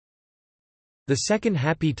The second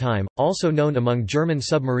happy time, also known among German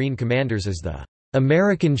submarine commanders as the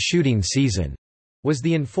American shooting season, was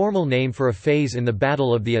the informal name for a phase in the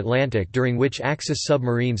Battle of the Atlantic during which Axis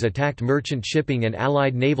submarines attacked merchant shipping and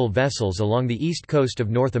Allied naval vessels along the east coast of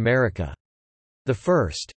North America. The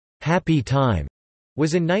first happy time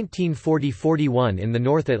was in 1940–41 in the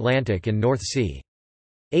North Atlantic and North Sea.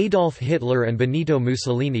 Adolf Hitler and Benito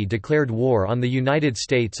Mussolini declared war on the United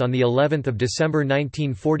States on the 11th of December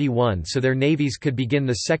 1941 so their navies could begin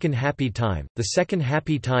the second happy time. The second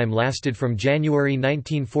happy time lasted from January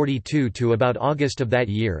 1942 to about August of that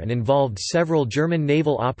year and involved several German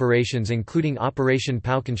naval operations including Operation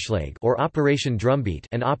Paukenschlag or Operation Drumbeat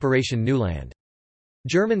and Operation Neuland.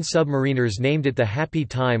 German submariners named it the Happy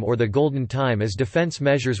Time or the Golden Time as defense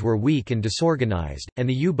measures were weak and disorganized, and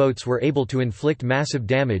the U-boats were able to inflict massive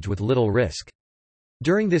damage with little risk.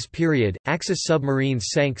 During this period, Axis submarines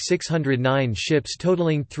sank 609 ships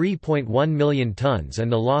totaling 3.1 million tons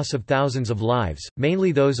and the loss of thousands of lives,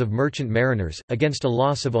 mainly those of merchant mariners, against a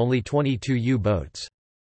loss of only 22 U-boats.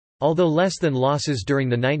 Although less than losses during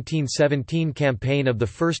the 1917 campaign of the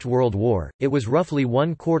First World War, it was roughly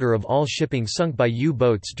 1/4 of all shipping sunk by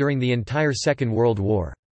U-boats during the entire Second World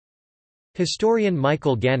War. Historian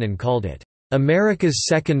Michael Gannon called it, "America's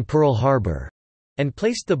second Pearl Harbor," and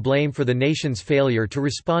placed the blame for the nation's failure to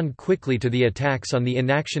respond quickly to the attacks on the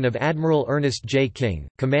inaction of Admiral Ernest J. King,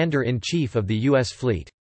 Commander-in-Chief of the U.S.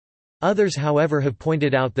 Fleet. Others however have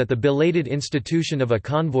pointed out that the belated institution of a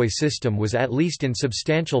convoy system was at least in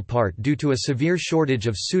substantial part due to a severe shortage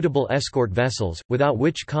of suitable escort vessels, without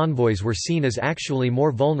which convoys were seen as actually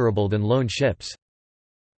more vulnerable than lone ships.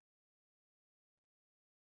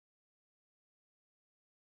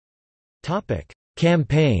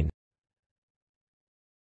 Campaign.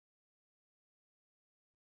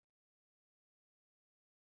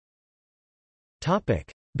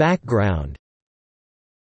 Background.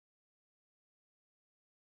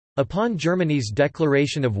 Upon Germany's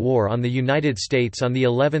declaration of war on the United States on the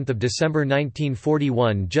 11th of December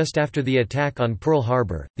 1941, just after the attack on Pearl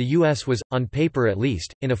Harbor, the U.S. was, on paper at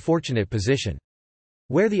least, in a fortunate position.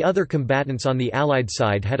 Where the other combatants on the Allied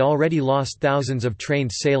side had already lost thousands of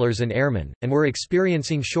trained sailors and airmen, and were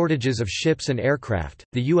experiencing shortages of ships and aircraft,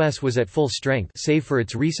 the U.S. was at full strength save for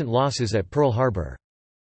its recent losses at Pearl Harbor.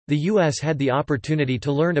 The U.S. had the opportunity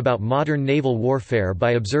to learn about modern naval warfare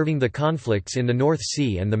by observing the conflicts in the North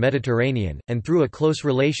Sea and the Mediterranean, and through a close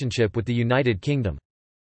relationship with the United Kingdom.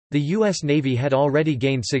 The U.S. Navy had already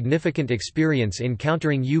gained significant experience in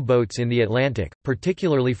countering U-boats in the Atlantic,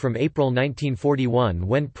 particularly from April 1941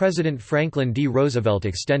 when President Franklin D. Roosevelt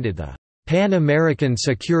extended the Pan-American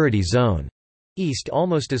Security Zone east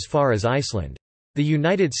almost as far as Iceland. The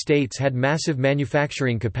United States had massive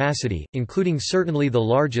manufacturing capacity, including certainly the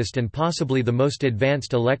largest and possibly the most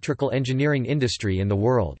advanced electrical engineering industry in the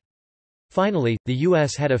world. Finally, the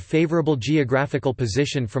U.S. had a favorable geographical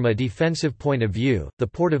position from a defensive point of view. The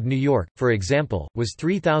Port of New York, for example, was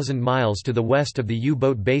 3,000 miles to the west of the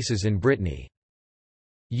U-boat bases in Brittany.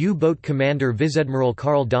 U-boat commander Vice-Admiral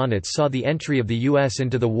Karl Donitz saw the entry of the U.S.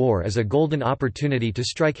 into the war as a golden opportunity to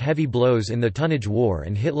strike heavy blows in the tonnage war,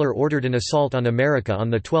 and Hitler ordered an assault on America on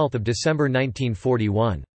 12 December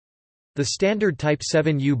 1941. The standard Type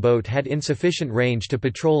 7 U-boat had insufficient range to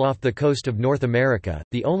patrol off the coast of North America.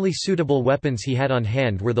 The only suitable weapons he had on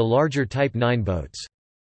hand were the larger Type 9 boats.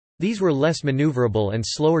 These were less maneuverable and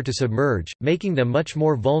slower to submerge, making them much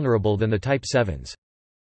more vulnerable than the Type 7s.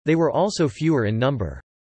 They were also fewer in number.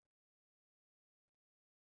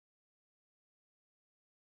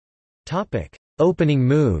 Opening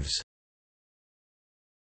moves.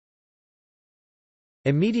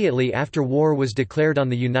 Immediately after war was declared on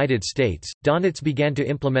the United States, Donitz began to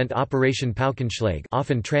implement Operation Paukenschlag,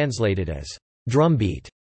 often translated as drumbeat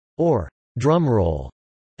or drumroll,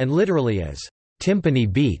 and literally as timpani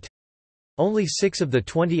beat. Only 6 of the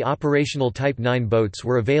 20 operational Type 9 boats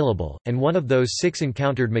were available, and one of those 6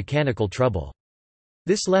 encountered mechanical trouble.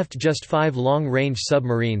 This left just 5 long-range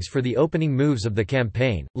submarines for the opening moves of the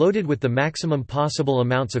campaign, loaded with the maximum possible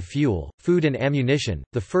amounts of fuel, food and ammunition.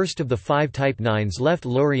 The first of the 5 Type 9s left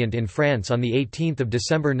Lorient in France on 18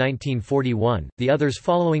 December 1941, the others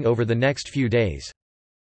following over the next few days.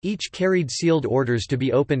 Each carried sealed orders to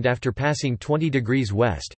be opened after passing 20 degrees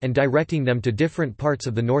west, and directing them to different parts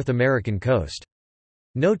of the North American coast.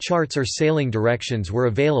 No charts or sailing directions were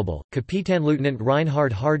available. Kapitanleutnant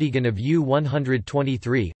Reinhard Hartigan of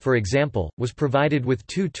U-123, for example, was provided with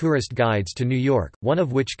 2 tourist guides to New York, one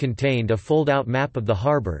of which contained a fold-out map of the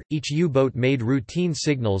harbor. Each U-boat made routine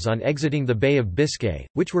signals on exiting the Bay of Biscay,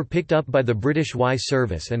 which were picked up by the British Y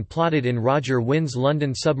service and plotted in Roger Wynn's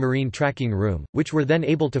London submarine tracking room, which were then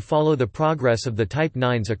able to follow the progress of the Type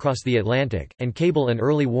 9s across the Atlantic, and cable an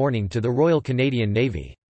early warning to the Royal Canadian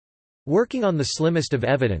Navy. Working on the slimmest of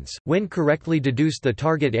evidence, Wynne correctly deduced the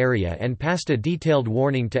target area and passed a detailed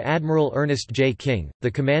warning to Admiral Ernest J. King, the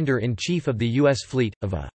Commander-in-Chief of the U.S. Fleet,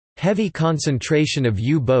 of a heavy concentration of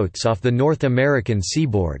U-boats off the North American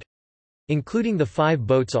seaboard, including the 5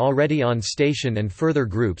 boats already on station and further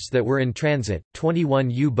groups that were in transit, 21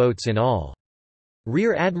 U-boats in all.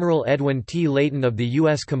 Rear Admiral Edwin T. Layton of the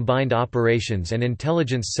U.S. Combined Operations and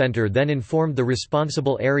Intelligence Center then informed the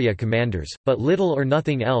responsible area commanders, but little or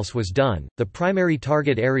nothing else was done. The primary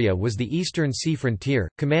target area was the eastern sea frontier,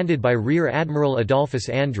 commanded by Rear Admiral Adolphus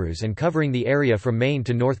Andrews and covering the area from Maine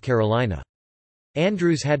to North Carolina.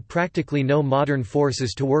 Andrews had practically no modern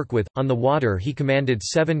forces to work with. On the water he commanded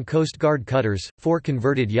 7 Coast Guard cutters, 4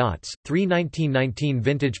 converted yachts, 3 1919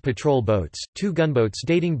 vintage patrol boats, 2 gunboats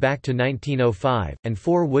dating back to 1905, and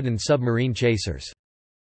 4 wooden submarine chasers.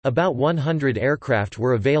 About 100 aircraft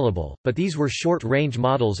were available, but these were short-range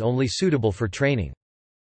models only suitable for training.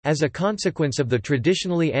 As a consequence of the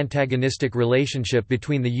traditionally antagonistic relationship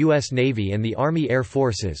between the U.S. Navy and the Army Air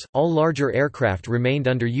Forces, all larger aircraft remained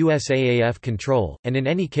under USAAF control, and in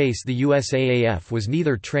any case the USAAF was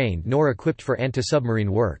neither trained nor equipped for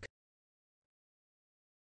anti-submarine work.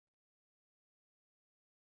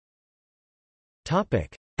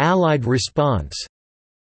 Allied response.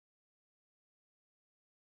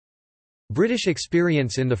 British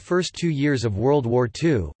experience in the first 2 years of World War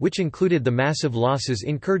II, which included the massive losses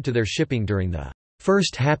incurred to their shipping during the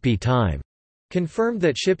First Happy Time, confirmed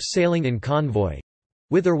that ships sailing in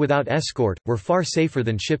convoy—with or without escort, were far safer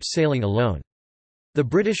than ships sailing alone. The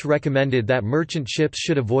British recommended that merchant ships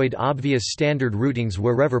should avoid obvious standard routings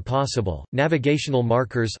wherever possible, navigational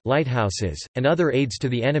markers, lighthouses, and other aids to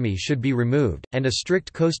the enemy should be removed, and a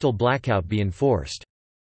strict coastal blackout be enforced.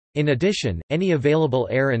 In addition, any available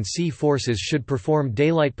air and sea forces should perform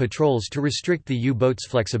daylight patrols to restrict the U-boat's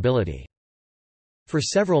flexibility. For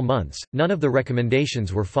several months, none of the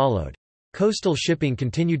recommendations were followed. Coastal shipping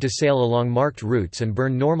continued to sail along marked routes and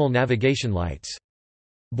burn normal navigation lights.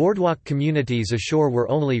 Boardwalk communities ashore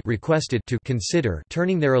were only requested to consider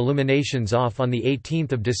turning their illuminations off on 18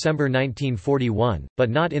 December 1941, but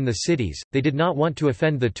not in the cities. They did not want to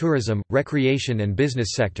offend the tourism, recreation and business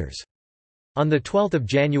sectors. On 12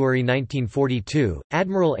 January 1942,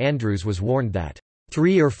 Admiral Andrews was warned that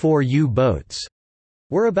 3 or 4 U-boats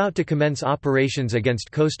were about to commence operations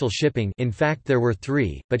against coastal shipping. In fact there were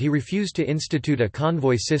 3, but he refused to institute a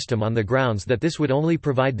convoy system on the grounds that this would only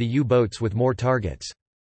provide the U-boats with more targets.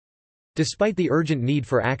 Despite the urgent need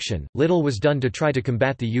for action, little was done to try to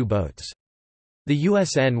combat the U-boats. The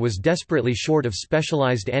USN was desperately short of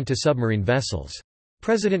specialized anti-submarine vessels.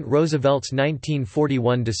 President Roosevelt's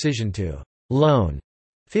 1941 decision to loan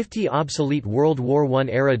 50 obsolete World War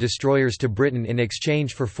I-era destroyers to Britain in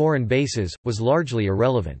exchange for foreign bases, was largely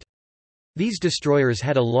irrelevant. These destroyers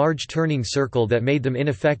had a large turning circle that made them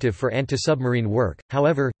ineffective for anti-submarine work,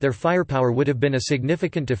 however, their firepower would have been a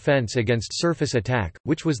significant defense against surface attack,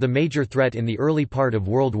 which was the major threat in the early part of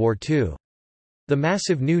World War II. The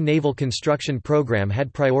massive new naval construction program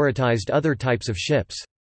had prioritized other types of ships.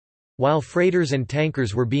 While freighters and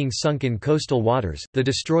tankers were being sunk in coastal waters, the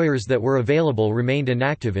destroyers that were available remained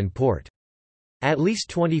inactive in port. At least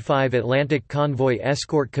 25 Atlantic Convoy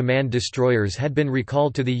Escort Command destroyers had been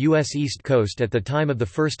recalled to the U.S. East Coast at the time of the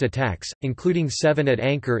first attacks, including 7 at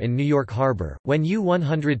anchor in New York Harbor. When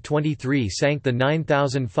U-123 sank the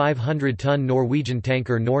 9,500-ton Norwegian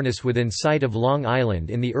tanker Norness within sight of Long Island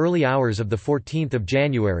in the early hours of 14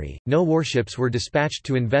 January, no warships were dispatched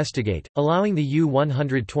to investigate, allowing the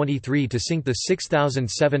U-123 to sink the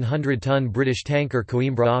 6,700-ton British tanker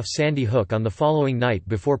Coimbra off Sandy Hook on the following night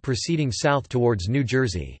before proceeding south towards New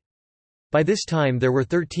Jersey. By this time there were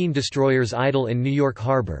 13 destroyers idle in New York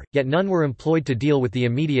Harbor, yet none were employed to deal with the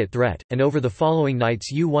immediate threat, and over the following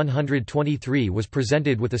nights U-123 was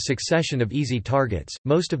presented with a succession of easy targets,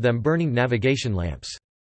 most of them burning navigation lamps.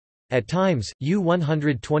 At times,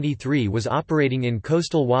 U-123 was operating in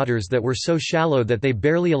coastal waters that were so shallow that they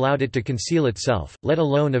barely allowed it to conceal itself, let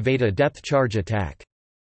alone evade a depth charge attack.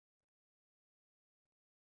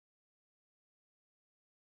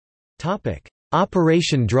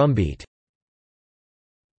 Operation Drumbeat.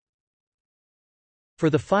 For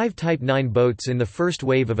the 5 Type 9 boats in the first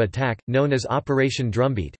wave of attack, known as Operation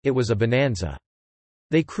Drumbeat, it was a bonanza.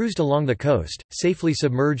 They cruised along the coast, safely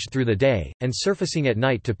submerged through the day, and surfacing at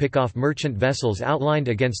night to pick off merchant vessels outlined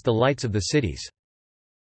against the lights of the cities.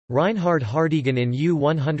 Reinhard Hartigan in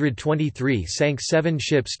U-123 sank 7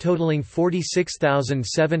 ships totaling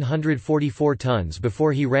 46,744 tons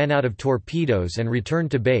before he ran out of torpedoes and returned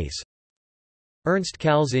to base. Ernst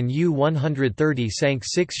Kals in U-130 sank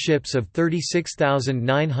 6 ships of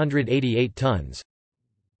 36,988 tons.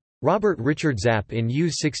 Robert Richard Zapp in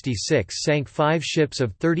U-66 sank 5 ships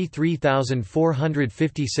of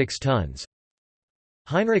 33,456 tons.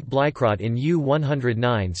 Heinrich Bleikrott in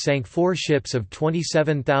U-109 sank 4 ships of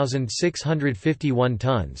 27,651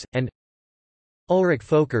 tons, and Ulrich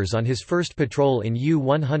Folkers on his first patrol in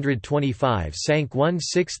U-125 sank one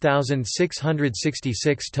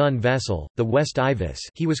 6,666-ton vessel, the West Ivis.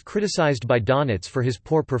 He was criticized by Donitz for his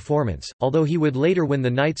poor performance, although he would later win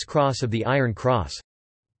the Knight's Cross of the Iron Cross.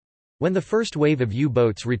 When the first wave of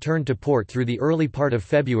U-boats returned to port through the early part of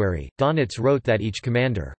February, Donitz wrote that each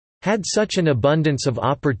commander had such an abundance of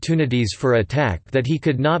opportunities for attack that he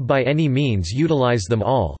could not by any means utilize them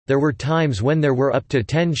all. There were times when there were up to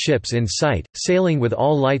 10 ships in sight, sailing with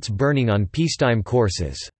all lights burning on peacetime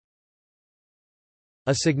courses.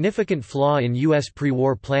 A significant flaw in U.S.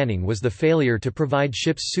 pre-war planning was the failure to provide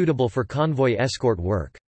ships suitable for convoy escort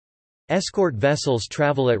work. Escort vessels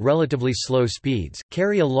travel at relatively slow speeds,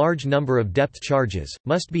 carry a large number of depth charges,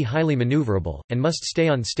 must be highly maneuverable, and must stay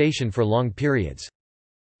on station for long periods.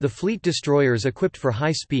 The fleet destroyers equipped for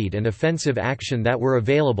high-speed and offensive action that were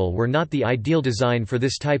available were not the ideal design for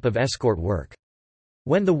this type of escort work.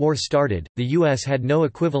 When the war started, the U.S. had no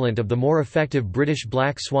equivalent of the more effective British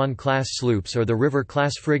Black Swan-class sloops or the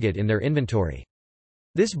River-class frigate in their inventory.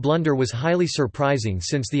 This blunder was highly surprising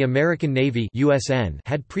since the American Navy (USN)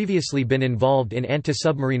 had previously been involved in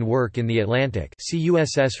anti-submarine work in the Atlantic, see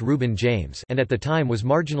USS Reuben James, and at the time was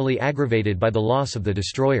marginally aggravated by the loss of the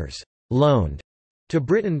destroyers loaned to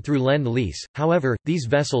Britain through Lend-Lease. However, these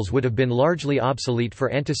vessels would have been largely obsolete for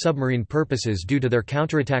anti-submarine purposes due to their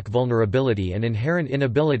counterattack vulnerability and inherent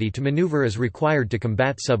inability to maneuver as required to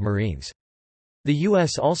combat submarines. The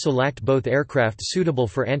U.S. also lacked both aircraft suitable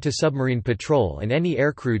for anti-submarine patrol and any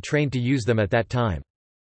aircrew trained to use them at that time.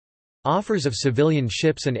 Offers of civilian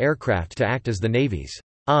ships and aircraft to act as the Navy's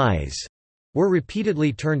eyes were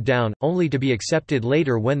repeatedly turned down, only to be accepted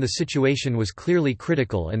later when the situation was clearly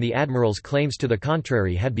critical and the admiral's claims to the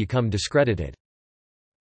contrary had become discredited.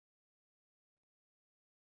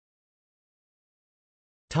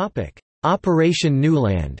 Operation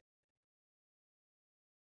Neuland.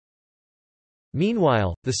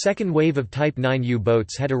 Meanwhile, the second wave of Type 9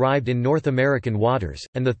 U-boats had arrived in North American waters,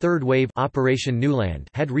 and the third wave, Operation Neuland,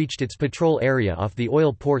 had reached its patrol area off the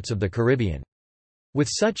oil ports of the Caribbean. With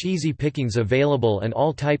such easy pickings available and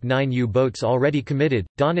all Type 9 U-boats already committed,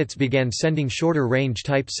 Donitz began sending shorter-range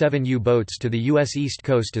Type 7 U-boats to the U.S. East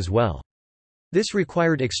Coast as well. This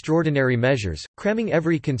required extraordinary measures, cramming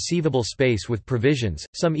every conceivable space with provisions,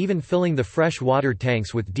 some even filling the fresh water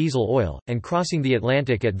tanks with diesel oil, and crossing the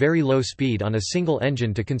Atlantic at very low speed on a single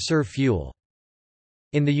engine to conserve fuel.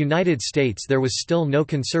 In the United States there was still no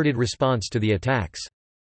concerted response to the attacks.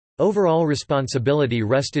 Overall responsibility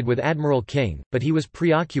rested with Admiral King, but he was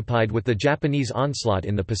preoccupied with the Japanese onslaught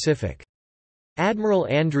in the Pacific. Admiral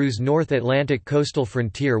Andrews' North Atlantic coastal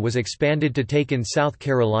frontier was expanded to take in South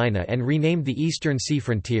Carolina and renamed the Eastern Sea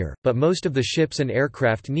Frontier, but most of the ships and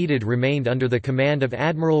aircraft needed remained under the command of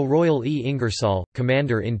Admiral Royal E. Ingersoll,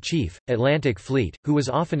 Commander-in-Chief, Atlantic Fleet, who was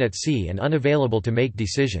often at sea and unavailable to make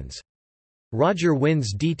decisions. Roger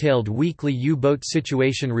Wynn's detailed weekly U-boat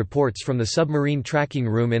situation reports from the submarine tracking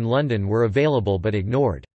room in London were available but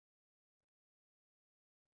ignored.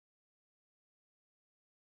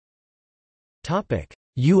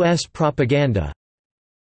 U.S. propaganda.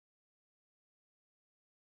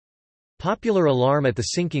 Popular alarm at the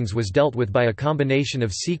sinkings was dealt with by a combination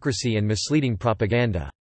of secrecy and misleading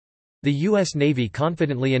propaganda. The U.S. Navy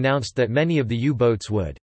confidently announced that many of the U-boats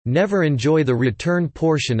would never enjoy the return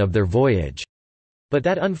portion of their voyage, but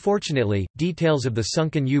that unfortunately, details of the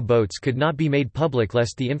sunken U-boats could not be made public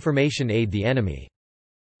lest the information aid the enemy.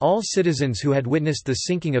 All citizens who had witnessed the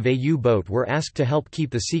sinking of a U-boat were asked to help keep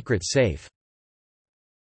the secret safe.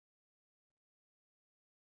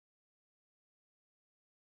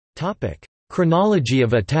 Chronology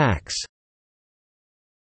of attacks.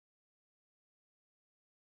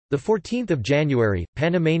 14th of January,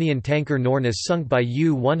 Panamanian tanker Norness sunk by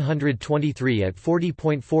U-123 at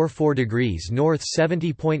 40.44 degrees north,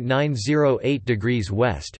 70.908 degrees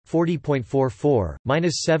west, 40.44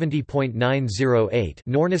 -70.908.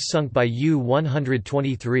 Norness sunk by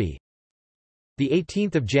U-123. The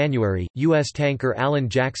 18th of January, U.S. tanker Alan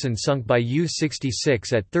Jackson sunk by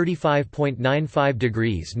U-66 at 35.95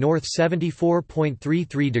 degrees north,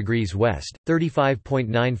 74.33 degrees west,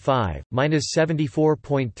 35.95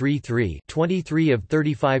 -74.33. 23 of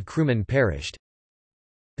 35 crewmen perished.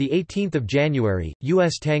 The 18th of January,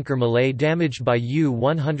 U.S. tanker Malay damaged by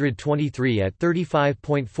U-123 at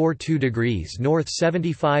 35.42 degrees north,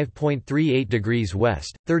 75.38 degrees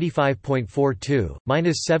west, 35.42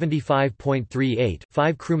 -75.38.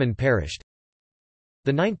 5 crewmen perished.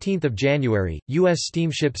 The 19th of January, U.S.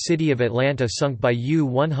 steamship City of Atlanta sunk by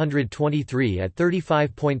U-123 at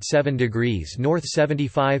 35.7 degrees north,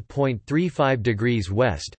 75.35 degrees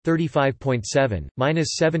west, 35.7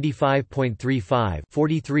 -75.35.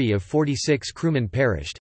 43 of 46 crewmen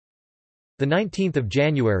perished. The 19th of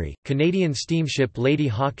January, Canadian steamship Lady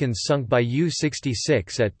Hawkins sunk by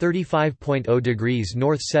U-66 at 35.0 degrees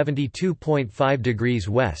north, 72.5 degrees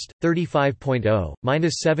west, 35.0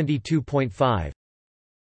 -72.5.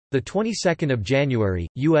 The 22nd of January,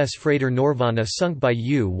 U.S. freighter Norvana sunk by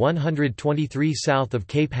U-123 south of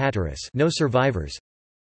Cape Hatteras. No survivors.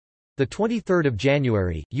 The 23rd of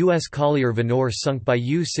January, U.S. collier Venor sunk by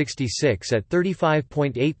U-66 at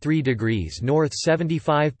 35.83 degrees north,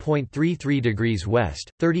 75.33 degrees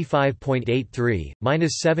west, 35.83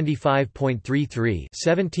 -75.33.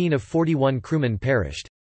 17 of 41 crewmen perished.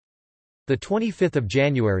 The 25th of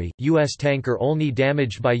January, U.S. tanker Olney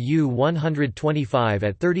damaged by U-125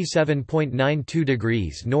 at 37.92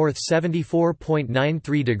 degrees north,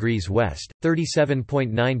 74.93 degrees west,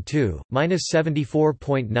 37.92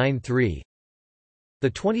 -74.93.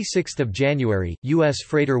 The 26th of January, U.S.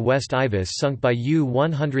 freighter West Ibis sunk by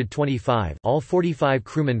U-125. All 45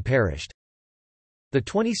 crewmen perished. The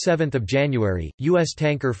 27th of January, U.S.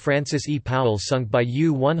 tanker Francis E. Powell sunk by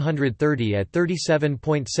U-130 at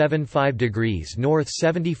 37.75 degrees north,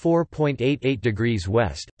 74.88 degrees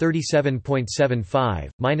west, 37.75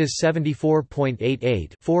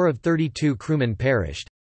 -74.88. 4 of 32 crewmen perished.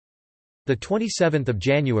 The 27th of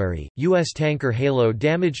January, U.S. tanker Halo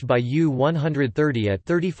damaged by U-130 at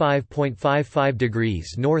 35.55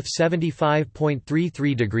 degrees north,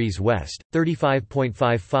 75.33 degrees west,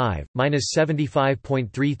 35.55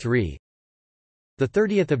 -75.33. The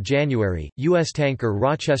 30th of January, U.S. tanker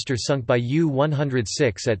Rochester sunk by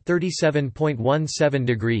U-106 at 37.17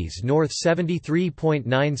 degrees north,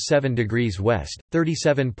 73.97 degrees west,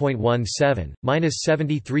 37.17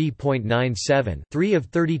 -73.97. 3 of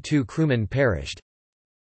 32 crewmen perished.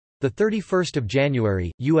 The 31st of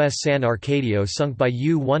January, U.S. San Arcadio sunk by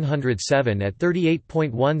U-107 at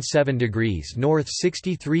 38.17 degrees north,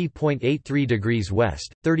 63.83 degrees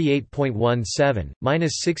west, 38.17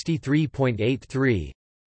 -63.83.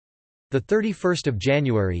 The 31st of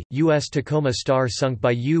January, U.S. Tacoma Star sunk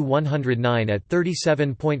by U-109 at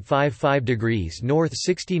 37.55 degrees north,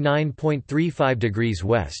 69.35 degrees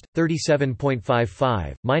west,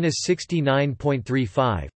 37.55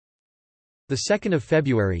 -69.35. The 2nd of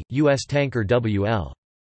February, U.S. tanker W.L.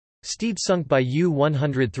 Steed sunk by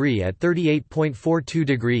U-103 at 38.42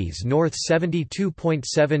 degrees north,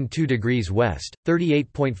 72.72 degrees west,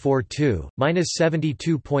 38.42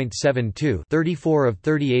 -72.72. 34 of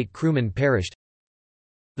 38 crewmen perished.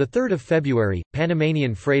 The 3rd of February,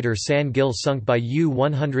 Panamanian freighter San Gil sunk by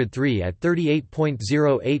U-103 at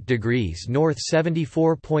 38.08 degrees north,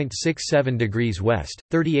 74.67 degrees west,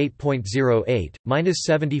 38.08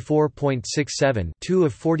 -74.67. 2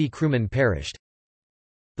 of 40 crewmen perished.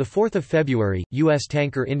 The 4th of February, U.S.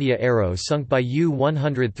 tanker India Arrow sunk by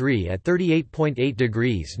U-103 at 38.8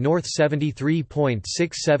 degrees north,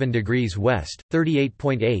 73.67 degrees west,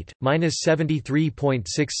 38.8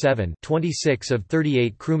 -73.67. 26 of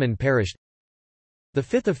 38 crewmen perished. The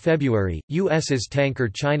 5th of February, U.S.'s tanker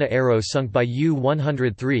China Arrow sunk by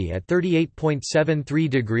U-103 at 38.73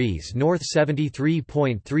 degrees north,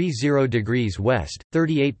 73.30 degrees west,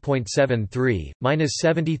 38.73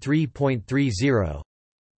 -73.30.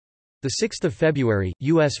 The 6th of February,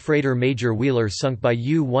 U.S. freighter Major Wheeler sunk by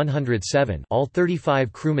U-107. All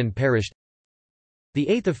 35 crewmen perished. The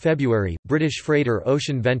 8th of February, British freighter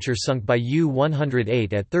Ocean Venture sunk by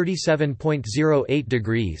U-108 at 37.08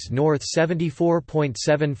 degrees north,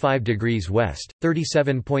 74.75 degrees west,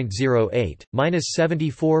 37.08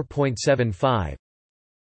 -74.75.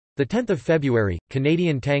 10th of February,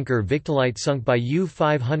 Canadian tanker Victolite sunk by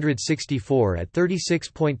U-564 at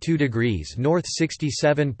 36.2 degrees north,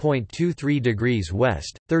 67.23 degrees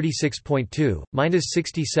west, 36.2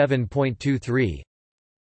 -67.23.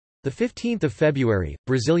 The 15th of February,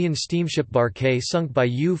 Brazilian steamship Barquet sunk by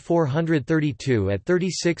U-432 at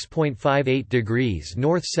 36.58 degrees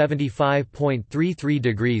north, 75.33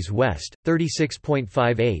 degrees west,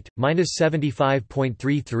 36.58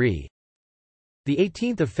 -75.33. The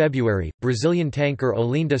 18th of February, Brazilian tanker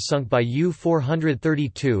Olinda sunk by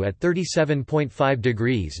U-432 at 37.5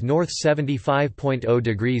 degrees north, 75.0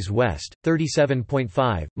 degrees west,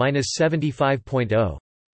 37.5 -75.0.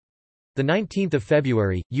 The 19th of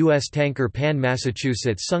February, U.S. tanker Pan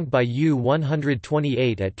Massachusetts sunk by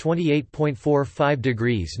U-128 at 28.45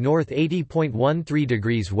 degrees north, 80.13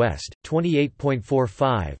 degrees west,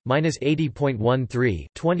 28.45 -80.13.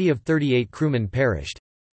 20 of 38 crewmen perished.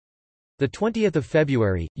 The 20th of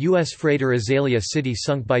February, U.S. freighter Azalea City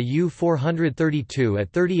sunk by U-432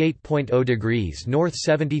 at 38.0 degrees north,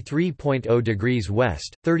 73.0 degrees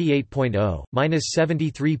west, 38.0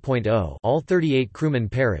 -73.0. All 38 crewmen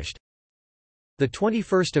perished. The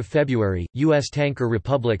 21st of February, U.S. tanker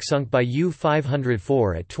Republic sunk by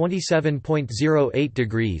U-504 at 27.08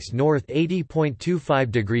 degrees north,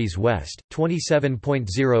 80.25 degrees west,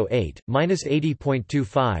 27.08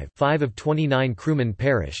 -80.25. 5 of 29 crewmen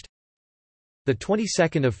perished. The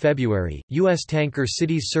 22nd of February, U.S. tanker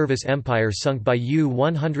Cities Service Empire sunk by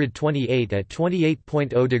U-128 at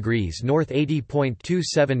 28.0 degrees north,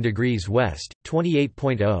 80.27 degrees west,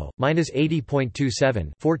 28.0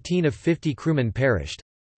 -80.27. 14 of 50 crewmen perished.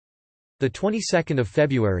 The 22nd of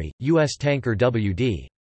February, U.S. tanker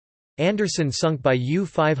W.D. Anderson sunk by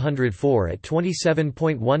U-504 at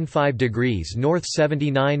 27.15 degrees north,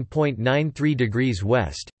 79.93 degrees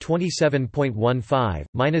west, 27.15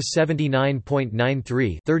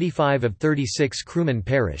 -79.93. 35 of 36 crewmen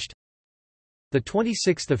perished. The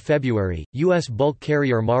 26th of February, U.S. bulk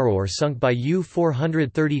carrier Maror sunk by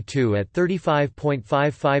U-432 at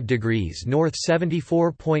 35.55 degrees north,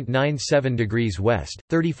 74.97 degrees west,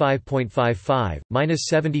 35.55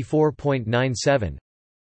 -74.97.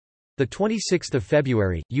 The 26th of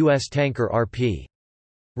February, U.S. tanker R.P.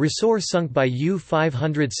 Ressort sunk by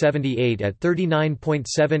U-578 at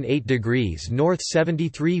 39.78 degrees north,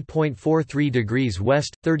 73.43 degrees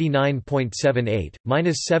west, 39.78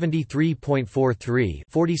 -73.43.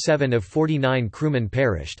 47 of 49 crewmen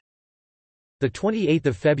perished. The 28th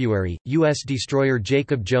of February, U.S. destroyer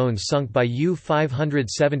Jacob Jones sunk by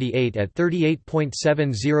U-578 at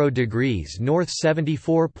 38.70 degrees north,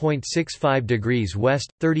 74.65 degrees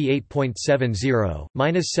west, 38.70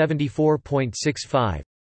 -74.65.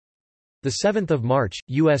 The 7th of March,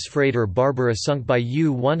 U.S. freighter Barbara sunk by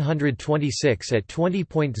U-126 at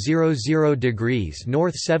 20.00 degrees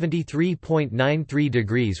north, 73.93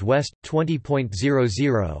 degrees west,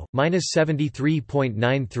 20.00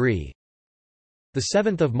 -73.93. The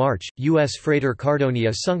 7th of March, U.S. freighter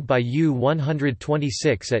Cardonia sunk by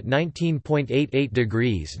U-126 at 19.88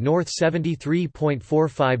 degrees north,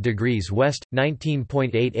 73.45 degrees west,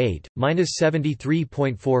 19.88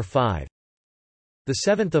 -73.45. The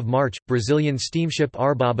 7th of March, Brazilian steamship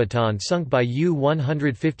Arbabaton sunk by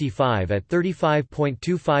U-155 at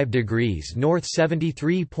 35.25 degrees north,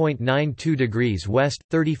 73.92 degrees west,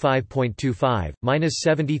 35.25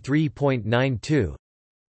 -73.92.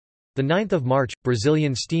 The 9th of March,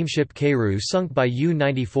 Brazilian steamship Queiroz sunk by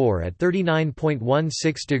U-94 at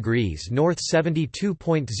 39.16 degrees north,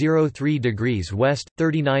 72.03 degrees west,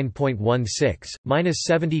 39.16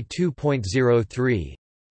 -72.03.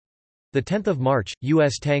 The 10th of March,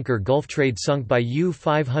 U.S. tanker Gulftrade sunk by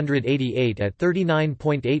U-588 at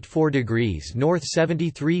 39.84 degrees north,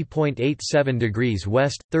 73.87 degrees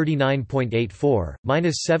west, 39.84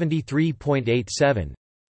 -73.87.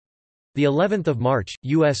 The 11th of March,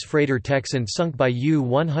 U.S. freighter Texan sunk by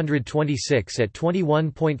U-126 at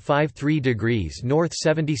 21.53 degrees north,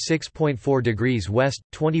 76.4 degrees west,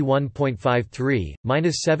 21.53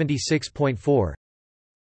 -76.4.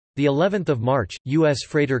 The 11th of March, U.S.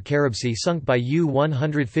 freighter Caribsea sunk by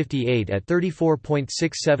U-158 at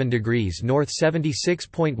 34.67 degrees north,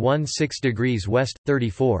 76.16 degrees west,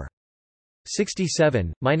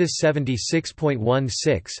 34.67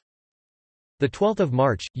 -76.16. The 12th of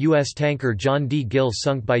March, U.S. tanker John D. Gill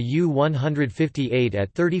sunk by U-158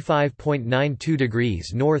 at 35.92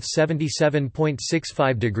 degrees north,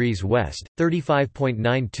 77.65 degrees west,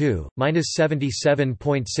 35.92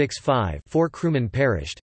 -77.65. 4 crewmen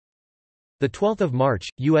perished. The 12th of March,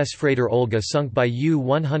 U.S. freighter Olga sunk by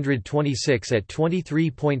U-126 at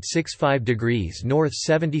 23.65 degrees north,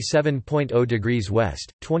 77.0 degrees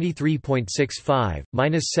west, 23.65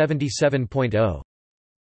 -77.0.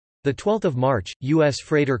 The 12th of March, U.S.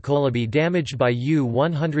 freighter Columbia damaged by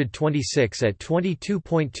U-126 at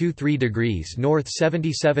 22.23 degrees north,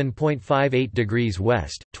 77.58 degrees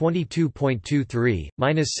west, 22.23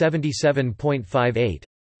 -77.58.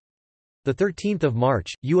 The 13th of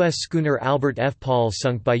March, U.S. schooner Albert F. Paul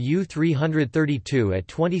sunk by U-332 at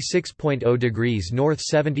 26.0 degrees north,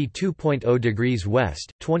 72.0 degrees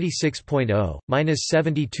west, 26.0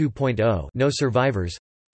 -72.0. No survivors.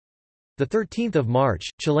 The 13th of March,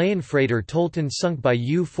 Chilean freighter Tolton sunk by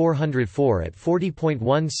U-404 at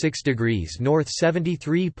 40.16 degrees north,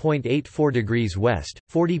 73.84 degrees west,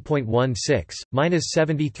 40.16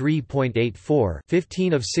 -73.84.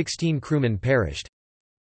 15 of 16 crewmen perished.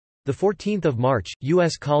 The 14th of March,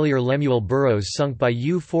 U.S. collier Lemuel Burroughs sunk by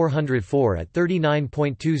U-404 at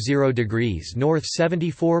 39.20 degrees north,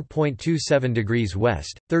 74.27 degrees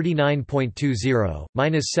west, 39.20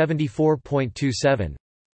 -74.27.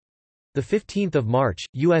 The 15th of March,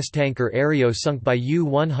 U.S. tanker Aereo sunk by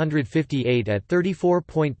U-158 at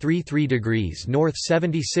 34.33 degrees north,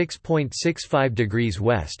 76.65 degrees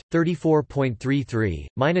west, 34.33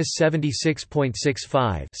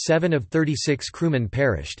 -76.65. 7 of 36 crewmen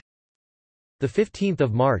perished. The 15th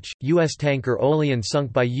of March, U.S. tanker Olean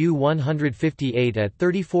sunk by U-158 at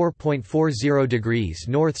 34.40 degrees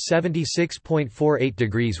north, 76.48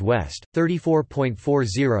 degrees west,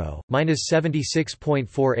 34.40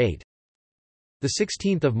 -76.48. The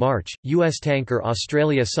 16th of March, U.S. tanker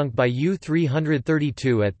Australia sunk by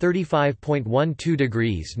U-332 at 35.12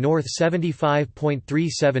 degrees north,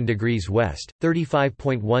 75.37 degrees west,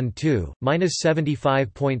 35.12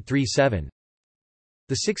 -75.37.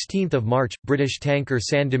 The 16th of March, British tanker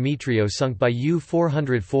San Dimitrio sunk by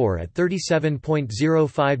U-404 at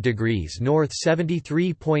 37.05 degrees north,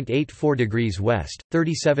 73.84 degrees west,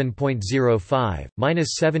 37.05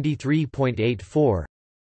 -73.84.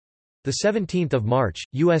 The 17th of March,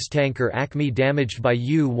 U.S. tanker Acme damaged by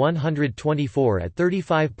U-124 at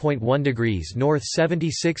 35.1 degrees north,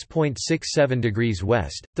 76.67 degrees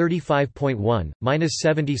west, 35.1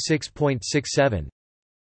 -76.67.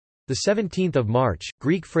 The 17th of March,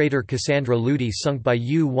 Greek freighter Cassandra Ludi sunk by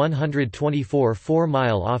U-124 4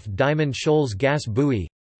 mile off Diamond Shoals gas buoy.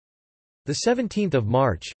 The 17th of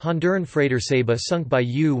March, Honduran freighter Ceiba sunk by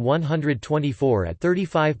U-124 at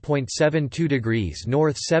 35.72 degrees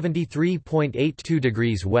north, 73.82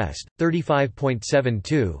 degrees west,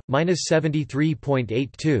 35.72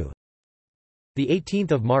 -73.82. The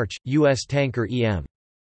 18th of March, U.S. tanker E.M.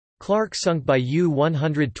 Clark sunk by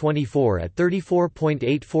U-124 at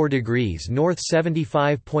 34.84 degrees north,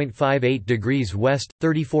 75.58 degrees west,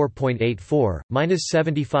 34.84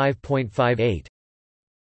 -75.58.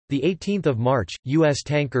 The 18th of March, U.S.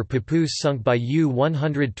 tanker Papoose sunk by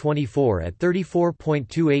U-124 at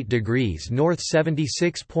 34.28 degrees north,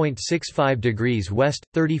 76.65 degrees west,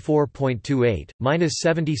 34.28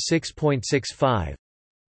 -76.65.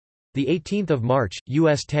 The 18th of March,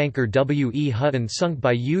 U.S. tanker W. E. Hutton sunk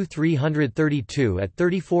by U-332 at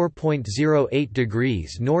 34.08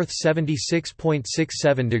 degrees north,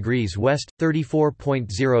 76.67 degrees west,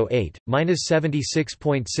 34.08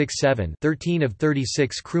 -76.67. 13 of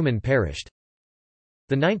 36 crewmen perished.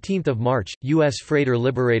 The 19th of March, U.S. freighter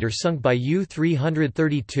Liberator sunk by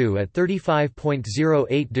U-332 at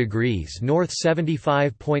 35.08 degrees north,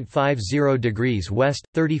 75.50 degrees west,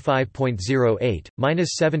 35.08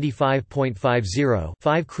 -75.50.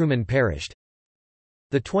 5 crewmen perished.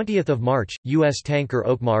 The 20th of March, U.S. tanker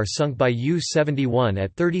Oakmar sunk by U-71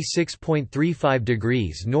 at 36.35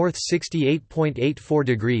 degrees north, 68.84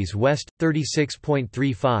 degrees west,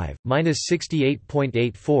 36.35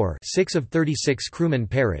 -68.84. 6 of 36 crewmen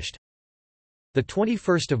perished. The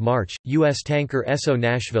 21st of March, U.S. tanker Esso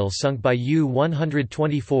Nashville sunk by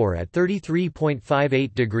U-124 at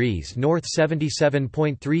 33.58 degrees north,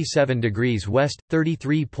 77.37 degrees west,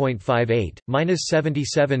 33.58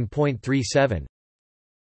 -77.37.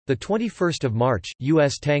 The 21st of March,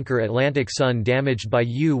 U.S. tanker Atlantic Sun damaged by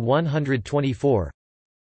U-124.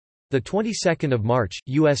 The 22nd of March,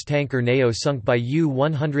 U.S. tanker Neo sunk by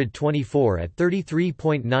U-124 at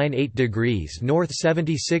 33.98 degrees north,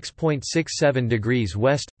 76.67 degrees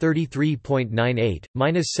west, 33.98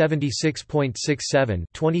 -76.67.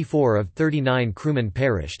 24 of 39 crewmen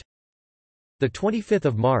perished. The 25th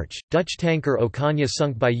of March, Dutch tanker Ocaña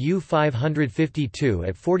sunk by U-552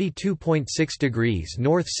 at 42.6 degrees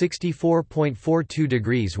north, 64.42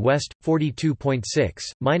 degrees west, 42.6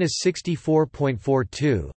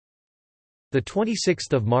 -64.42. The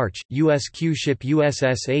 26th of March, U.S. Q-ship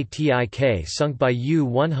USS ATIK sunk by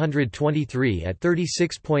U-123 at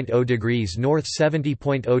 36.0 degrees north,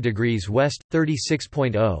 70.0 degrees west,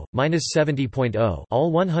 36.0, -70.0.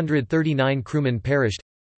 All 139 crewmen perished.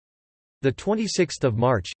 The 26th of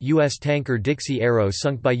March, U.S. tanker Dixie Arrow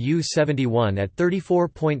sunk by U-71 at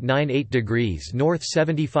 34.98 degrees north,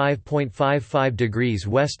 75.55 degrees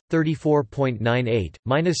west, 34.98,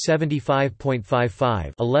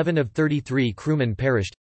 -75.55. 11 of 33 crewmen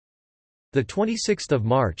perished. The 26th of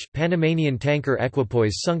March, Panamanian tanker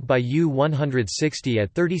Equipoise sunk by U-160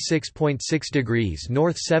 at 36.6 degrees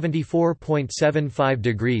north, 74.75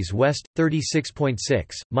 degrees west, 36.6,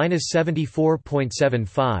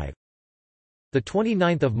 -74.75. The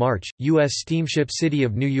 29th of March, U.S. steamship City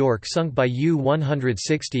of New York sunk by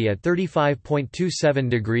U-160 at 35.27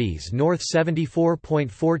 degrees north,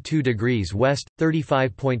 74.42 degrees west,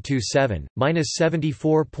 35.27,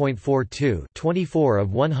 -74.42. 24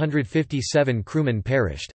 of 157 crewmen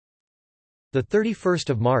perished. The 31st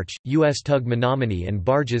of March, U.S. tug Menominee and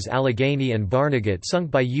barges Allegheny and Barnegat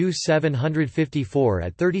sunk by U-754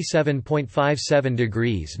 at 37.57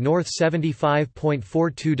 degrees north,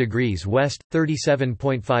 75.42 degrees west,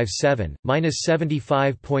 37.57,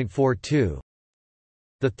 -75.42.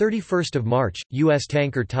 The 31st of March, U.S.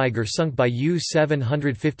 tanker Tiger sunk by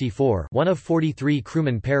U-754, 1 of 43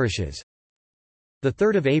 crewmen perishes. The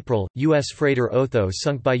 3rd of April, U.S. freighter Otho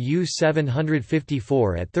sunk by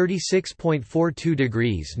U-754 at 36.42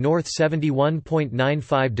 degrees north,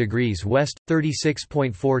 71.95 degrees west,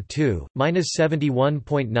 36.42,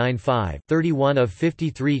 -71.95. 31 of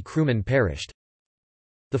 53 crewmen perished.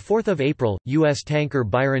 The 4th of April, U.S. tanker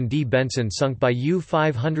Byron D. Benson sunk by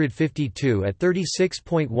U-552 at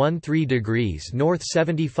 36.13 degrees north,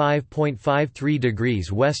 75.53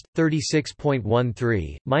 degrees west,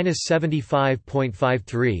 36.13,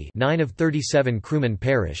 -75.53. 9 of 37 crewmen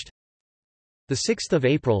perished. The 6th of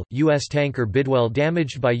April, U.S. tanker Bidwell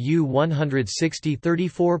damaged by U-160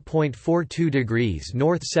 34.42 degrees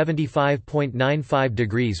north, 75.95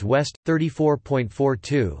 degrees west,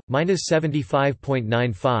 34.42,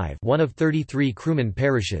 -75.95. 1 of 33 crewmen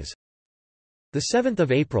perishes. The 7th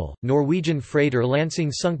of April, Norwegian freighter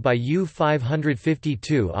Lansing sunk by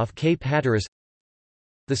U-552 off Cape Hatteras.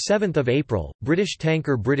 The 7th of April, British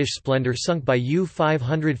tanker British Splendor sunk by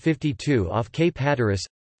U-552 off Cape Hatteras.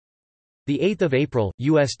 The 8th of April,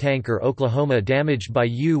 U.S. tanker Oklahoma damaged by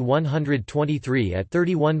U-123 at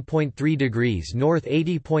 31.3 degrees north,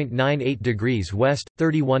 80.98 degrees west,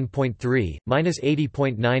 31.3,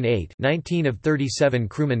 -80.98. 19 of 37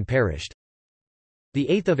 crewmen perished. The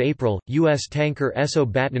 8th of April, U.S. tanker Esso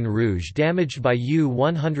Baton Rouge damaged by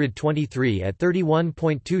U-123 at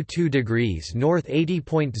 31.22 degrees north,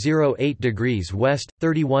 80.08 degrees west,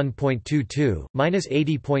 31.22,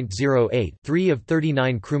 -80.08. 3 of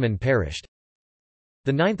 39 crewmen perished.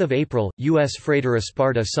 The 9th of April, U.S. freighter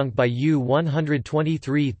Esparta sunk by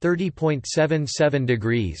U-123 30.77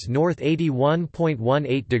 degrees north,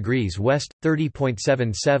 81.18 degrees west,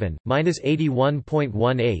 30.77,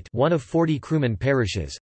 -81.18. 1 of 40 crewmen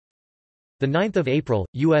perishes. The 9th of April,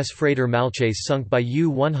 U.S. freighter Malchase sunk by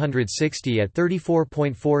U-160 at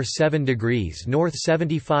 34.47 degrees north,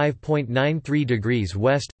 75.93 degrees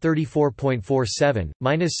west, 34.47,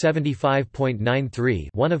 -75.93.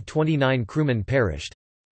 1 of 29 crewmen perished.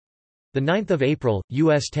 The 9th of April,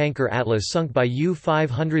 U.S. tanker Atlas sunk by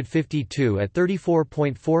U-552 at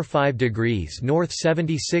 34.45 degrees north,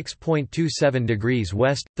 76.27 degrees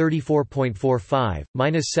west, 34.45,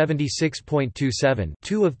 -76.27.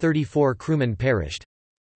 2 of 34 crewmen perished.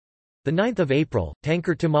 The 9th of April,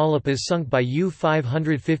 tanker Tamaulipas sunk by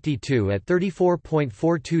U-552 at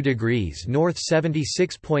 34.42 degrees north,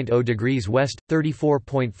 76.0 degrees west,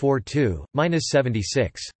 34.42,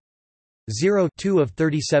 -76. 2 of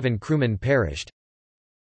 37 crewmen perished.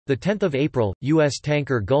 The 10th of April, U.S.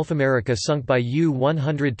 tanker Gulf America sunk by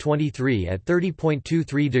U-123 at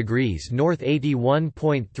 30.23 degrees north,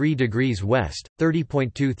 81.3 degrees west,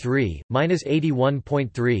 30.23,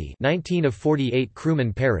 -81.3. 19 of 48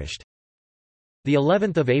 crewmen perished. The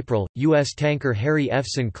 11th of April, U.S. tanker Harry F.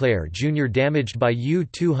 Sinclair Jr. damaged by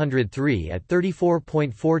U-203 at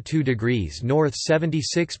 34.42 degrees north,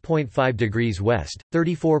 76.5 degrees west,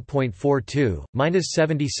 34.42,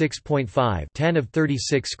 -76.5. 10 of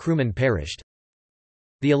 36 crewmen perished.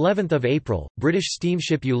 The 11th of April, British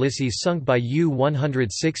steamship Ulysses sunk by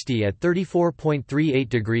U-160 at 34.38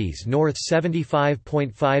 degrees north,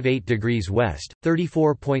 75.58 degrees west,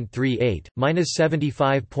 34.38,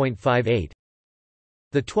 -75.58.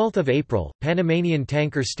 The 12th of April, Panamanian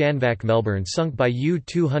tanker Stanvac Melbourne sunk by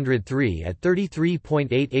U-203 at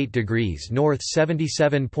 33.88 degrees north,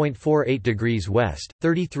 77.48 degrees west,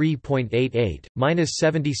 33.88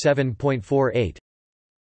 -77.48.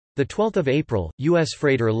 The 12th of April, U.S.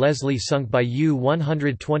 freighter Leslie sunk by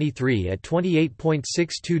U-123 at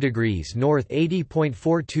 28.62 degrees north,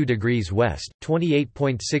 80.42 degrees west,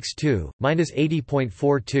 28.62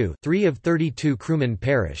 -80.42. 3 of 32 crewmen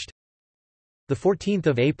perished. The 14th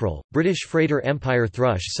of April, British freighter Empire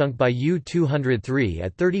Thrush sunk by U-203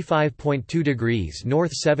 at 35.2 degrees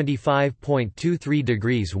north, 75.23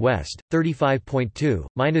 degrees west, 35.2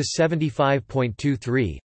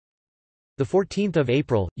 -75.23. The 14th of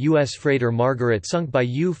April, U.S. freighter Margaret sunk by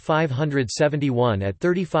U-571 at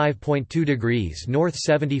 35.2 degrees north,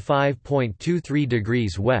 75.23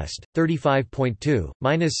 degrees west, 35.2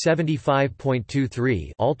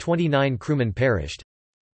 -75.23. All 29 crewmen perished.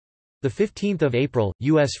 The 15th of April,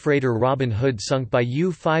 U.S. freighter Robin Hood sunk by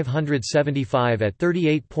U-575 at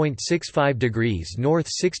 38.65 degrees north,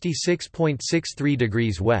 66.63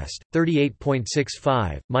 degrees west,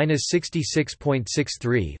 38.65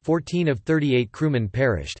 -66.63. 14 of 38 crewmen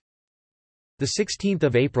perished. The 16th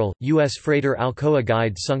of April, U.S. freighter Alcoa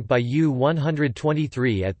Guide sunk by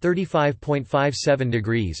U-123 at 35.57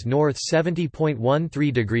 degrees north,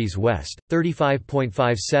 70.13 degrees west,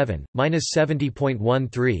 35.57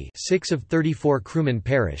 -70.13. 6 of 34 crewmen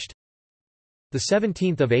perished. The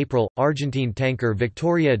 17th of April, Argentine tanker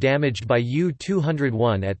Victoria damaged by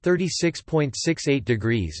U-201 at 36.68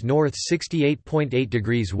 degrees north, 68.8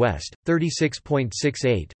 degrees west,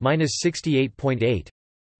 36.68 -68.8.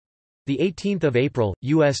 The 18th of April,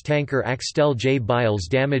 U.S. tanker Axtel J. Biles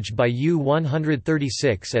damaged by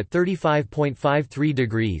U-136 at 35.53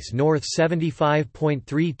 degrees north,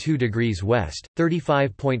 75.32 degrees west,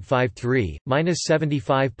 35.53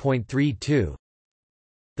 -75.32.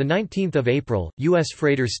 The 19th of April, U.S.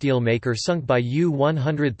 freighter Steelmaker sunk by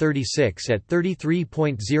U-136 at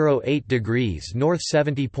 33.08 degrees north,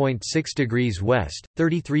 70.6 degrees west,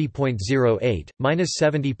 33.08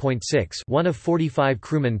 -70.6. 1 of 45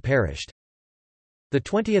 crewmen perished. The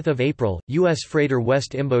 20th of April, U.S. freighter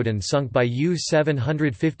West Imboden sunk by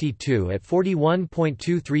U-752 at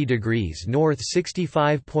 41.23 degrees north,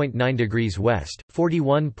 65.9 degrees west,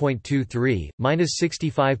 41.23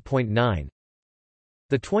 -65.9.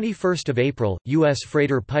 The 21st of April, U.S.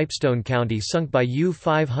 freighter Pipestone County sunk by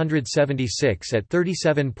U-576 at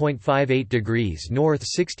 37.58 degrees north,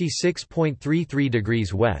 66.33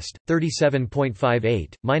 degrees west,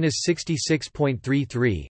 37.58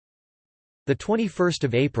 -66.33. The 21st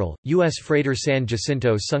of April, U.S. freighter San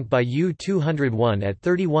Jacinto sunk by U-201 at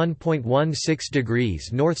 31.16 degrees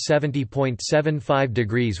north, 70.75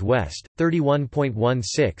 degrees west,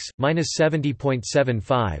 31.16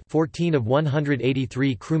 -70.75. 14 of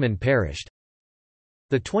 183 crewmen perished.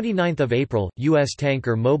 The 29th of April, U.S.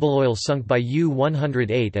 tanker Mobiloil sunk by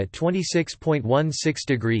U-108 at 26.16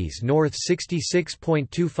 degrees north,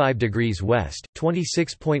 66.25 degrees west,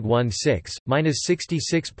 26.16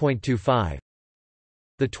 -66.25.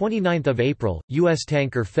 The 29th of April, U.S.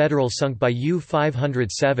 tanker Federal sunk by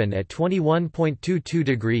U-507 at 21.22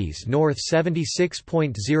 degrees north,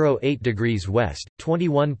 76.08 degrees west,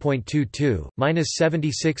 21.22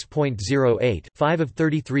 -76.08. 5 of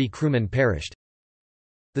 33 crewmen perished.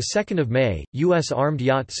 The 2nd of May, U.S. armed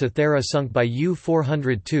yacht Cythera sunk by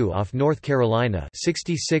U-402 off North Carolina.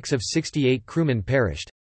 66 of 68 crewmen perished.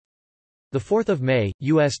 The 4th of May,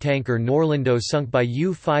 U.S. tanker Norlando sunk by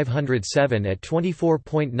U-507 at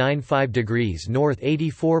 24.95 degrees north,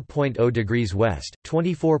 84.0 degrees west,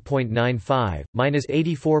 24.95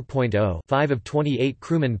 -84.0. 5 of 28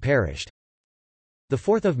 crewmen perished. The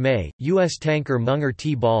 4th of May, U.S. tanker Munger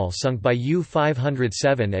T. Ball sunk by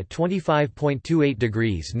U-507 at 25.28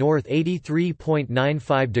 degrees north,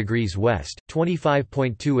 83.95 degrees west,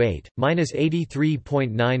 25.28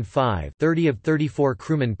 -83.95. 30 of 34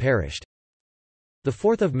 crewmen perished. The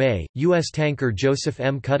 4th of May, U.S. tanker Joseph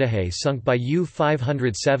M. Cudahy sunk by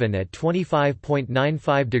U-507 at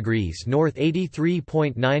 25.95 degrees north,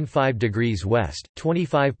 83.95 degrees west,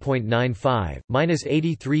 25.95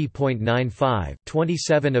 -83.95.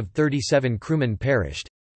 27 of 37 crewmen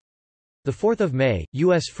perished. The 4th of May,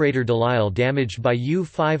 U.S. freighter Delisle damaged by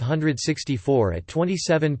U-564 at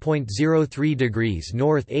 27.03 degrees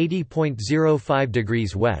north, 80.05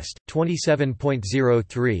 degrees west,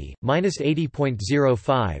 27.03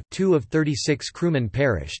 -80.05. 2 of 36 crewmen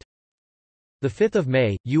perished. The 5th of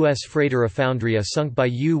May, U.S. freighter Afoundria sunk by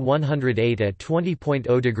U-108 at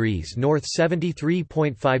 20.0 degrees north,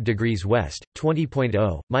 73.5 degrees west,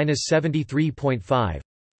 20.0 -73.5.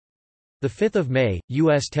 The 5th of May,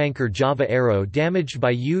 U.S. tanker Java Arrow damaged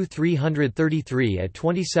by U-333 at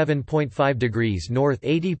 27.5 degrees north,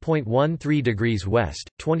 80.13 degrees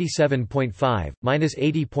west, 27.5,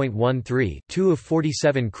 -80.13. 2 of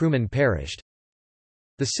 47 crewmen perished.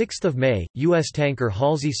 The 6th of May, U.S. tanker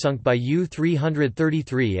Halsey sunk by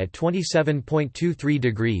U-333 at 27.23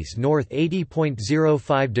 degrees north,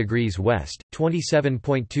 80.05 degrees west,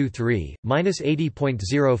 27.23,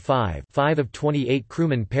 -80.05. 5 of 28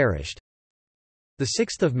 crewmen perished. The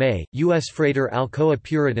 6th of May, U.S. freighter Alcoa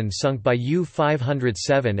Puritan sunk by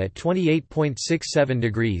U-507 at 28.67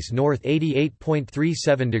 degrees north,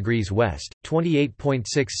 88.37 degrees west,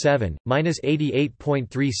 28.67,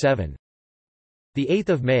 -88.37. The 8th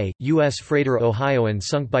of May, U.S. freighter Ohioan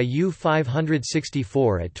sunk by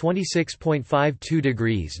U-564 at 26.52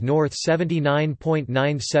 degrees north,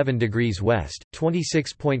 79.97 degrees west,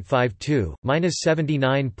 26.52,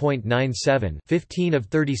 -79.97. 15 of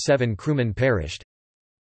 37 crewmen perished.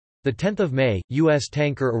 The 10th of May, U.S.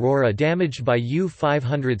 tanker Aurora damaged by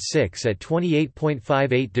U-506 at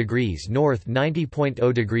 28.58 degrees north,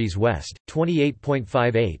 90.0 degrees west,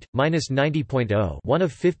 28.58, -90.0. 1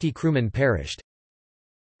 of 50 crewmen perished.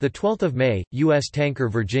 The 12th of May, U.S. tanker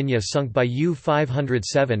Virginia sunk by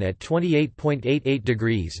U-507 at 28.88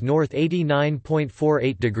 degrees north,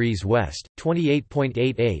 89.48 degrees west,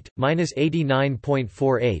 28.88,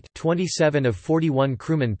 -89.48. 27 of 41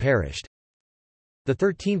 crewmen perished. The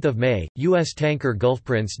 13th of May, U.S. tanker Gulf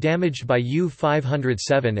Prince damaged by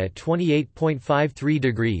U-507 at 28.53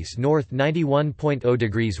 degrees north, 91.0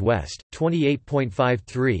 degrees west,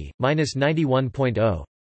 28.53, -91.0.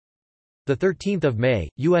 The 13th of May,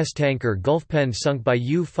 U.S. tanker Gulf Pen sunk by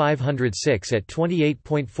U-506 at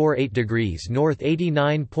 28.48 degrees north,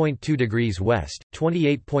 89.2 degrees west,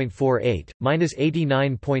 28.48,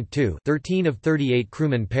 -89.2. 13 of 38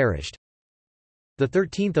 crewmen perished. The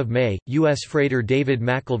 13th of May, U.S. freighter David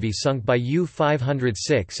McKelvey sunk by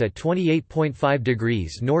U-506 at 28.5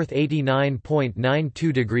 degrees north,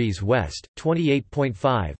 89.92 degrees west,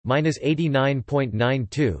 28.5,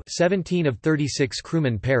 -89.92. 17 of 36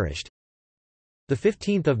 crewmen perished. The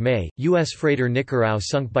 15th of May, U.S. freighter Nicarau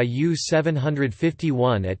sunk by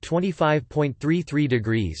U-751 at 25.33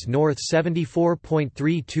 degrees north,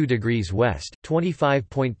 74.32 degrees west,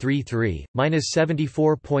 25.33,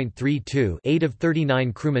 -74.32. 8 of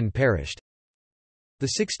 39 crewmen perished.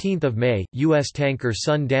 The 16th of May, U.S. tanker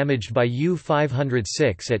Sun damaged by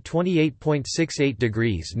U-506 at 28.68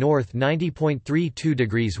 degrees north, 90.32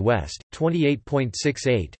 degrees west,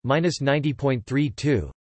 28.68,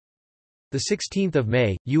 -90.32. The 16th of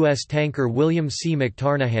May, U.S. tanker William C.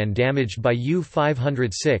 McTarnahan damaged by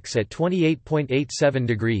U-506 at 28.87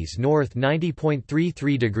 degrees north,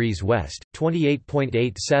 90.33 degrees west,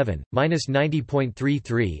 28.87,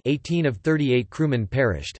 -90.33. 18 of 38 crewmen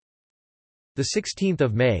perished. The 16th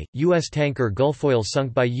of May, U.S. tanker Gulfoil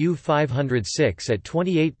sunk by U-506 at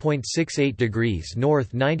 28.68 degrees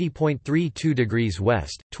north, 90.32 degrees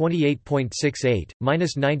west, 28.68,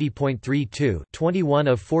 -90.32. 21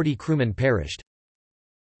 of 40 crewmen perished.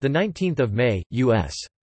 The 19th of May, U.S.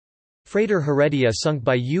 freighter Heredia sunk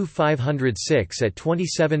by U-506 at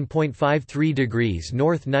 27.53 degrees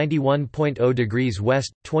north, 91.0 degrees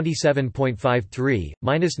west, 27.53,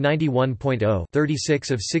 -91.0.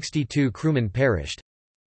 36 of 62 crewmen perished.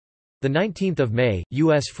 The 19th of May,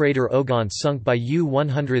 U.S. freighter Ogant sunk by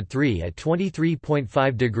U-103 at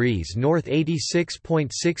 23.5 degrees north,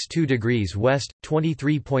 86.62 degrees west,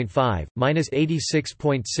 23.5,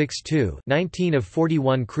 -86.62. 19 of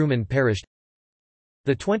 41 crewmen perished.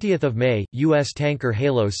 The 20th of May, U.S. tanker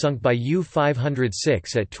Halo sunk by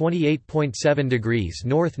U-506 at 28.7 degrees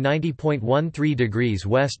north, 90.13 degrees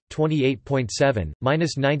west, 28.7,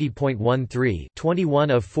 -90.13. 21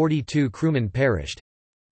 of 42 crewmen perished.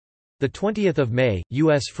 The 20th of May,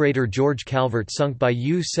 U.S. freighter George Calvert sunk by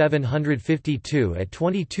U-752 at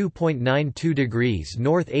 22.92 degrees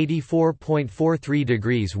north, 84.43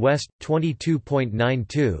 degrees west,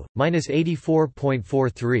 22.92,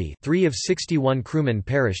 -84.43. 3 of 61 crewmen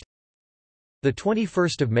perished. The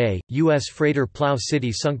 21st of May, U.S. freighter Plow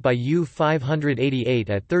City sunk by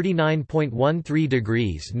U-588 at 39.13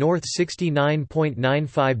 degrees north,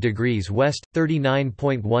 69.95 degrees west,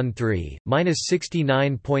 39.13,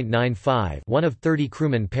 -69.95. 1 of 30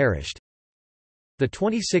 crewmen perished. The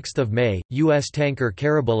 26th of May, U.S. tanker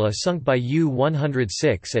Carabola sunk by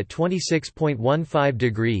U-106 at 26.15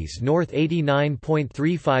 degrees north,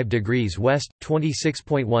 89.35 degrees west,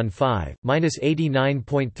 26.15,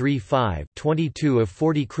 -89.35. 22 of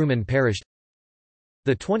 40 crewmen perished.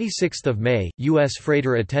 The 26th of May, U.S.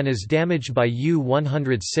 freighter Atenas damaged by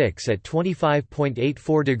U-106 at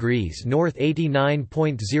 25.84 degrees north,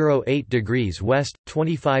 89.08 degrees west,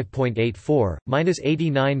 25.84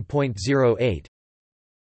 -89.08.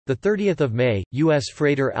 The 30th of May, U.S.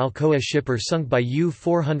 freighter Alcoa shipper sunk by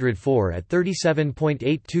U-404 at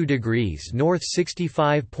 37.82 degrees north,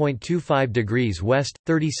 65.25 degrees west,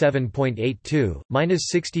 37.82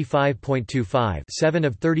 -65.25. 7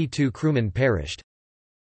 of 32 crewmen perished.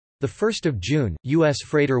 The 1st of June, U.S.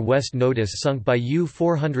 freighter West Notice sunk by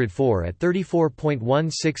U-404 at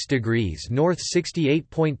 34.16 degrees north,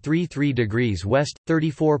 68.33 degrees west,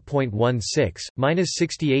 34.16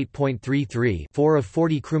 -68.33. 4 of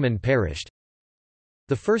 40 crewmen perished.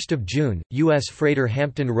 The 1st of June, U.S. freighter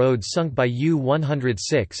Hampton Roads sunk by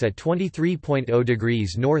U-106 at 23.0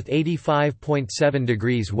 degrees north, 85.7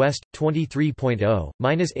 degrees west, 23.0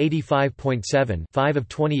 -85.7. 5 of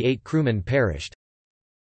 28 crewmen perished.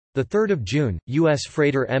 The 3rd of June, U.S.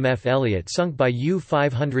 freighter M.F. Elliott sunk by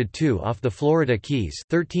U-502 off the Florida Keys.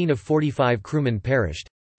 13 of 45 crewmen perished.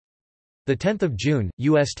 The 10th of June,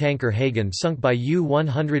 U.S. tanker Hagen sunk by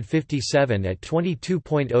U-157 at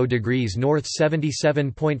 22.0 degrees north,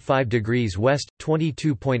 77.5 degrees west,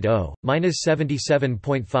 22.0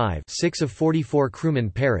 -77.5. 6 of 44 crewmen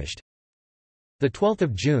perished. The 12th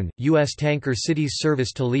of June, U.S. tanker Cities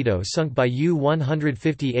Service Toledo sunk by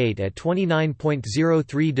U-158 at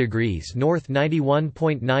 29.03 degrees north,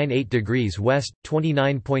 91.98 degrees west,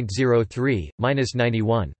 29.03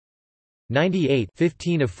 -91.98.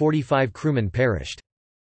 15 of 45 crewmen perished.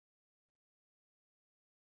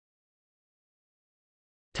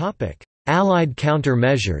 Topic: Allied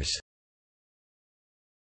countermeasures.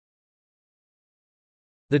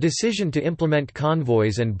 The decision to implement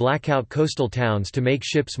convoys and blackout coastal towns to make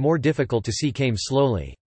ships more difficult to see came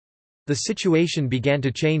slowly. The situation began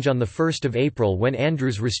to change on 1 April when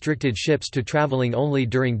Andrews restricted ships to traveling only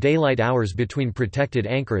during daylight hours between protected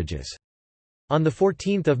anchorages. On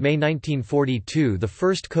 14 May 1942 the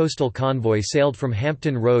first coastal convoy sailed from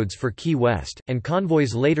Hampton Roads for Key West, and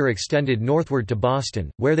convoys later extended northward to Boston,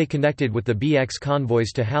 where they connected with the BX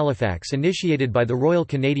convoys to Halifax initiated by the Royal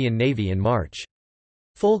Canadian Navy in March.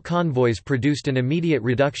 Full convoys produced an immediate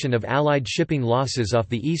reduction of Allied shipping losses off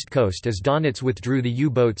the east coast as Donitz withdrew the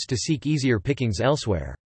U-boats to seek easier pickings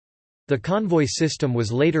elsewhere. The convoy system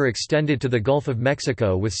was later extended to the Gulf of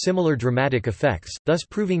Mexico with similar dramatic effects, thus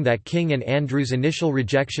proving that King and Andrews' initial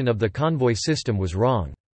rejection of the convoy system was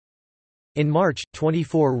wrong. In March,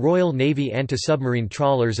 24 Royal Navy anti-submarine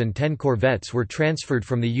trawlers and 10 corvettes were transferred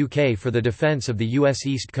from the UK for the defence of the US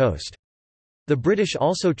East Coast. The British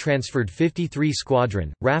also transferred 53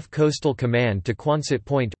 Squadron, RAF Coastal Command to Quonset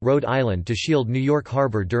Point, Rhode Island to shield New York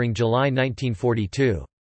Harbor during July 1942.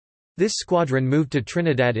 This squadron moved to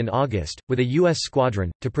Trinidad in August, with a U.S.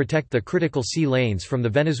 squadron, to protect the critical sea lanes from the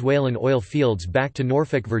Venezuelan oil fields back to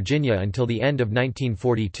Norfolk, Virginia until the end of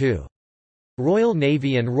 1942. Royal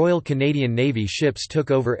Navy and Royal Canadian Navy ships took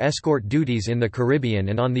over escort duties in the Caribbean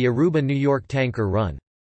and on the Aruba New York tanker run.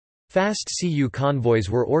 Fast CU convoys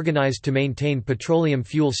were organized to maintain petroleum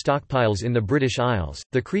fuel stockpiles in the British Isles.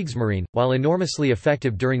 The Kriegsmarine, while enormously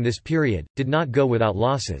effective during this period, did not go without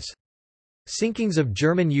losses. Sinkings of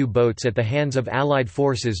German U-boats at the hands of Allied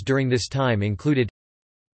forces during this time included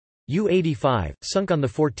U-85, sunk on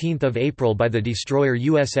 14 April by the destroyer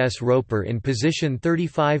USS Roper in position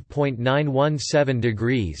 35.917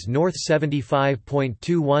 degrees north,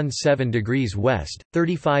 75.217 degrees west,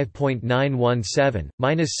 35.917,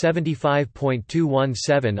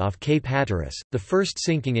 -75.217 off Cape Hatteras, the first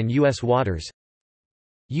sinking in U.S. waters.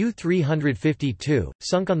 U-352,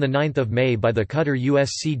 sunk on 9 May by the cutter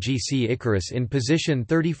USCGC Icarus in position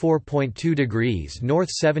 34.2 degrees north,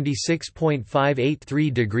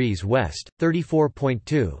 76.583 degrees west,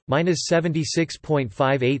 34.2,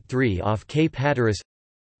 -76.583 off Cape Hatteras.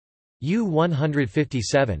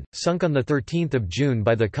 U-157, sunk on 13 June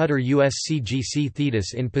by the cutter USCGC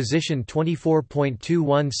Thetis in position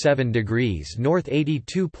 24.217 degrees north,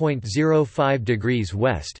 82.05 degrees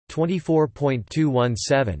west,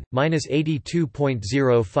 24.217,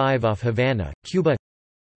 -82.05 off Havana, Cuba.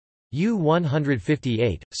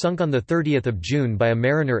 U-158, sunk on 30 June by a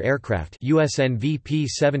Mariner aircraft USN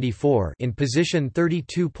VP-74 in position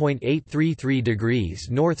 32.833 degrees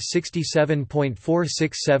north,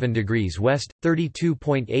 67.467 degrees west,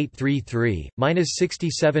 32.833,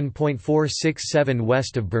 -67.467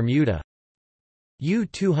 west of Bermuda.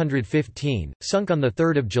 U-215, sunk on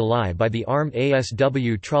 3 July by the armed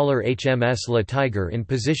ASW trawler HMS La Tiger in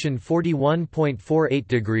position 41.48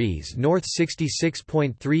 degrees north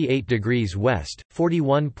 66.38 degrees west,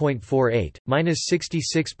 41.48,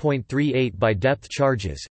 -66.38 by depth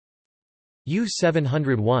charges.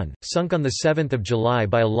 U-701, sunk on 7 July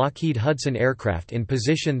by a Lockheed Hudson aircraft in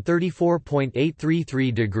position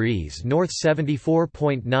 34.833 degrees north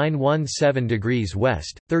 74.917 degrees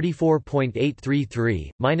west, 34.833,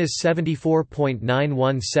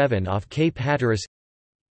 -74.917 off Cape Hatteras.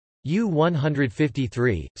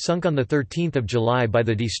 U-153, sunk on 13 July by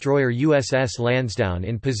the destroyer USS Lansdowne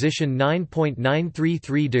in position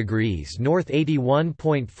 9.933 degrees north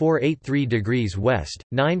 81.483 degrees west,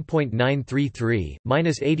 9.933,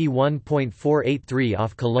 -81.483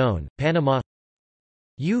 off Cologne, Panama.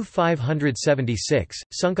 U-576,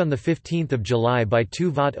 sunk on 15 July by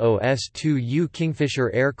two VAT OS-2U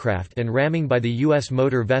Kingfisher aircraft and ramming by the U.S.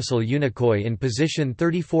 motor vessel Unicoi in position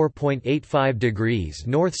 34.85 degrees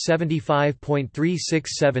north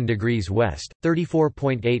 75.367 degrees west,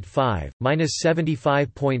 34.85,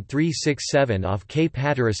 -75.367 off Cape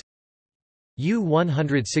Hatteras.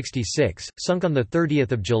 U-166, sunk on 30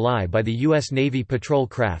 July by the U.S. Navy patrol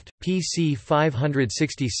craft,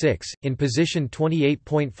 PC-566, in position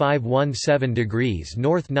 28.517 degrees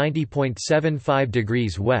north 90.75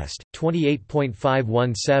 degrees west,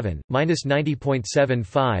 28.517,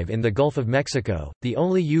 -90.75 in the Gulf of Mexico, the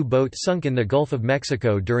only U-boat sunk in the Gulf of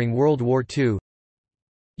Mexico during World War II.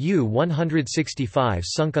 U-165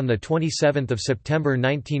 sunk on 27 September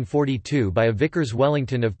 1942 by a Vickers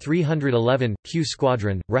Wellington of 311, Q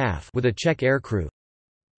Squadron, RAF with a Czech aircrew.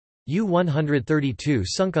 U-132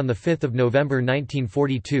 sunk on 5 November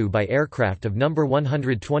 1942 by aircraft of No.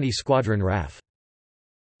 120 Squadron RAF.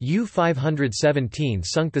 U-517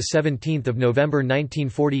 sunk 17 November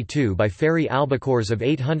 1942 by ferry albacores of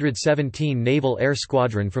 817 Naval Air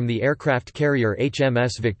Squadron from the aircraft carrier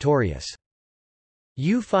HMS Victorious.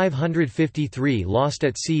 U-553 lost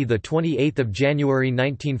at sea 28 January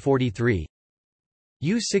 1943.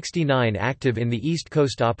 U-69 active in the East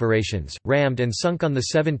Coast operations, rammed and sunk on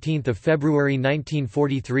 17 February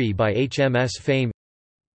 1943 by HMS Fame.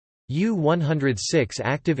 U-106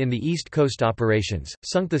 active in the East Coast operations,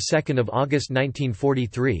 sunk 2 August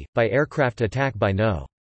 1943, by aircraft attack by No.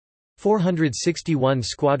 461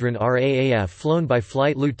 Squadron RAAF flown by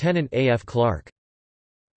Flight Lieutenant A.F. Clark.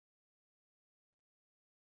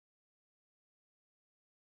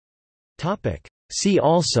 See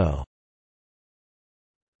also: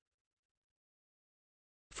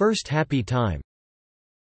 First Happy Time.